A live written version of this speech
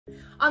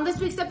On this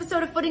week's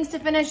episode of Footings to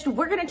Finished,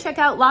 we're gonna check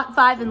out Lot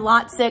 5 and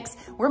Lot 6.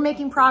 We're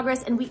making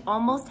progress and we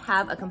almost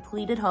have a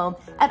completed home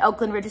at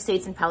Oakland Ridge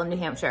Estates in Pelham, New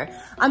Hampshire.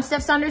 I'm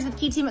Steph Saunders with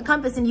Key Team at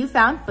Compass and you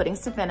found Footings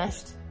to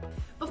Finished.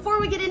 Before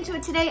we get into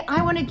it today,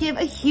 I wanna give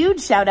a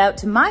huge shout out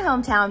to my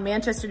hometown,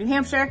 Manchester, New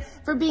Hampshire,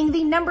 for being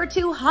the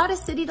 #2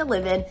 hottest city to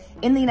live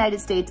in the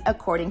United States,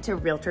 according to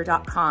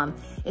Realtor.com.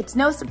 It's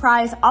no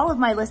surprise, all of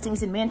my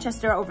listings in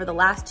Manchester over the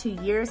last 2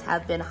 years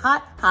have been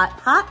hot, hot,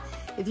 hot.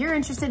 If you're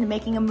interested in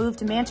making a move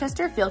to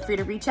Manchester, feel free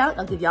to reach out.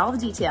 I'll give you all the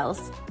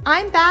details.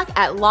 I'm back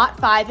at Lot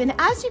 5, and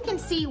as you can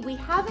see, we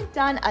haven't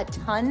done a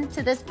ton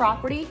to this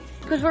property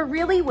because we're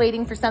really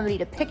waiting for somebody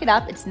to pick it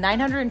up. It's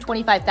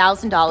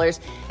 $925,000,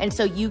 and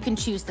so you can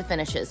choose the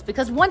finishes.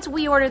 Because once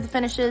we order the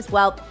finishes,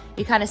 well,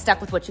 you're kind of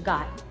stuck with what you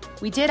got.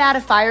 We did add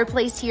a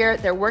fireplace here.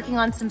 They're working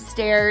on some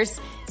stairs.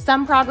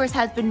 Some progress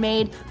has been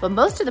made, but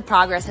most of the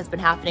progress has been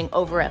happening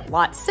over at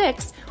Lot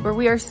 6, where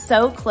we are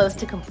so close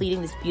to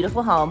completing this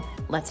beautiful home.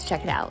 Let's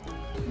check it out.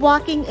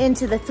 Walking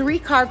into the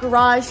 3-car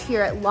garage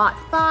here at Lot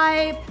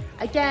 5.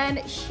 Again,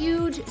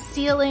 huge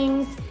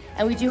ceilings,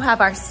 and we do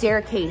have our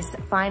staircase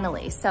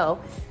finally. So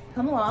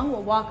come along,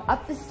 we'll walk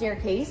up the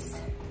staircase,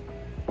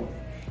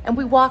 and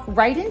we walk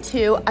right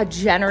into a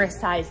generous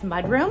sized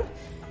mudroom.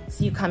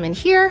 So you come in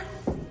here,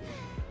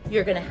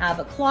 you're gonna have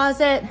a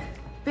closet,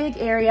 big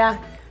area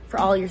for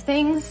all your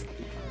things.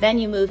 Then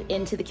you move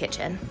into the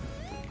kitchen.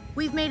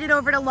 We've made it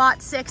over to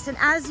Lot 6, and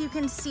as you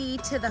can see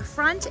to the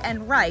front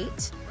and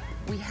right,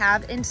 we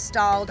have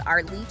installed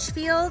our leach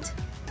field.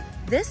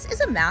 This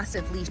is a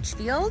massive leach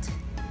field,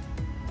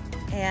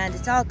 and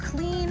it's all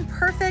clean,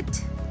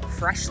 perfect,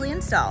 freshly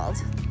installed.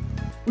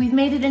 We've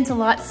made it into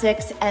Lot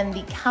 6, and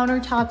the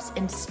countertops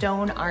and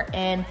stone are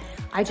in.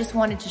 I just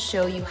wanted to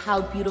show you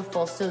how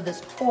beautiful. So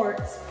this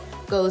quartz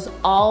goes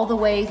all the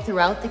way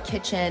throughout the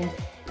kitchen,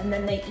 and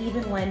then they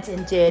even went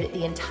and did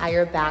the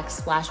entire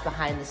backsplash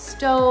behind the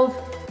stove,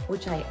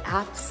 which I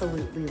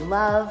absolutely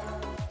love.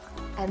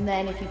 And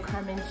then if you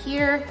come in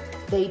here,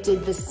 they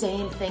did the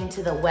same thing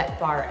to the wet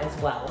bar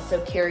as well. So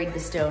carried the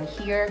stone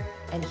here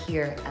and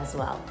here as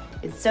well.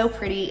 It's so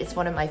pretty. It's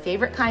one of my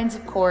favorite kinds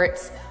of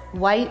quartz,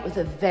 white with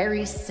a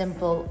very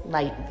simple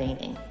light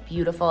veining.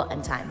 Beautiful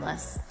and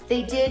timeless.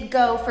 They did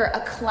go for a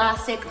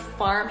classic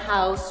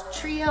farmhouse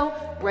trio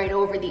right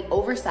over the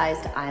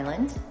oversized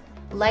island.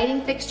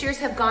 Lighting fixtures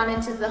have gone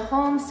into the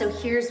home, so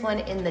here's one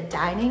in the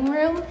dining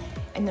room,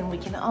 and then we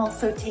can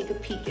also take a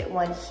peek at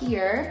one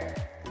here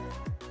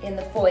in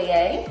the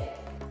foyer.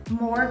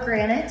 More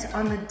granite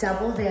on the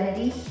double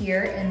vanity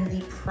here in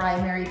the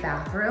primary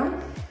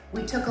bathroom.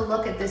 We took a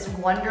look at this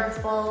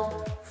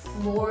wonderful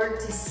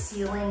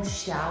floor-to-ceiling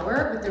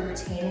shower with the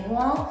retaining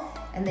wall,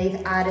 and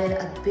they've added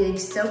a big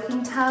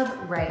soaking tub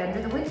right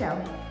under the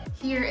window.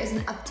 Here is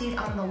an update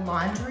on the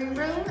laundry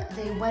room.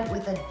 They went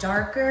with a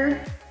darker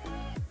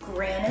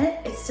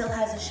granite. It still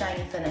has a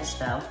shiny finish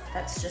though.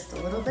 That's just a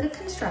little bit of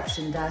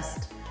construction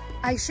dust.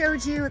 I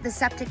showed you the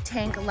septic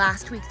tank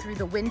last week through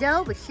the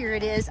window, but here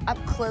it is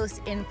up close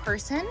in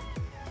person.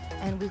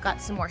 And we've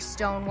got some more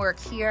stonework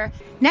here.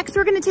 Next,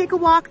 we're gonna take a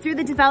walk through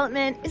the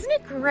development. Isn't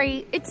it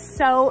great? It's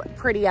so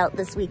pretty out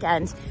this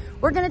weekend.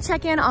 We're gonna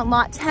check in on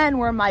Lot 10,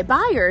 where my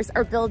buyers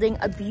are building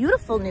a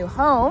beautiful new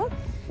home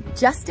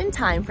just in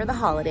time for the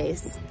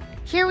holidays.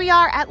 Here we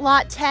are at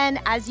Lot 10.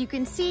 As you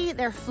can see,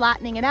 they're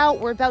flattening it out.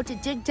 We're about to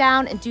dig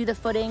down and do the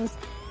footings.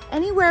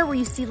 Anywhere where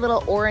you see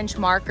little orange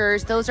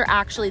markers, those are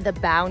actually the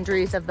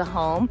boundaries of the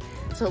home.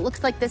 So it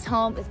looks like this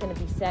home is gonna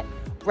be set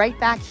right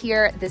back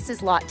here. This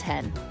is Lot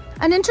 10.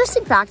 An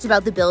interesting fact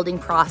about the building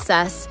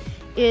process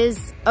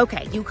is,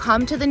 okay, you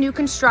come to the new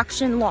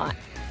construction lot,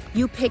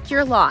 you pick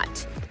your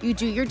lot, you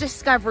do your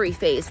discovery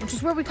phase, which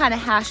is where we kind of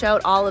hash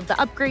out all of the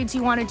upgrades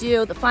you wanna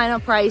do, the final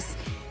price.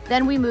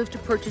 Then we move to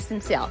purchase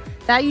and sale.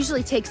 That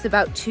usually takes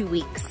about 2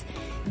 weeks.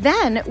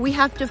 Then we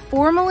have to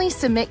formally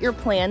submit your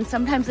plans.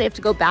 Sometimes they have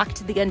to go back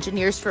to the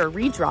engineers for a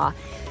redraw.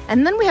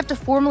 And then we have to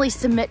formally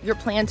submit your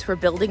plans for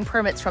building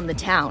permits from the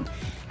town.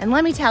 And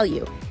let me tell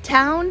you,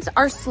 towns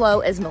are slow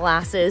as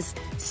molasses.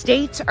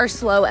 States are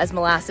slow as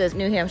molasses,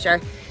 New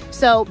Hampshire.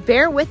 So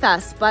bear with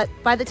us, but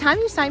by the time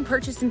you sign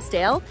purchase and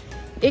sale,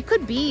 it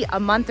could be a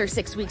month or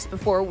 6 weeks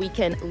before we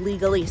can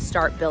legally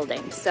start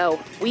building. So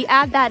we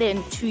add that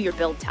in to your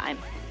build time.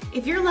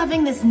 If you're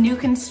loving this new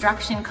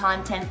construction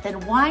content, then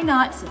why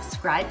not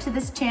subscribe to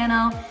this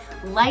channel,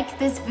 like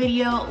this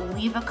video,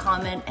 leave a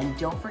comment, and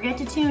don't forget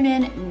to tune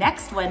in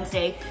next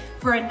Wednesday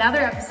for another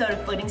episode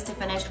of Footings to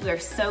Finished. We are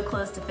so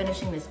close to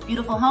finishing this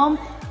beautiful home.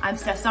 I'm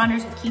Steph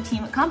Saunders with Key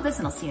Team at Compass,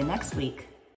 and I'll see you next week.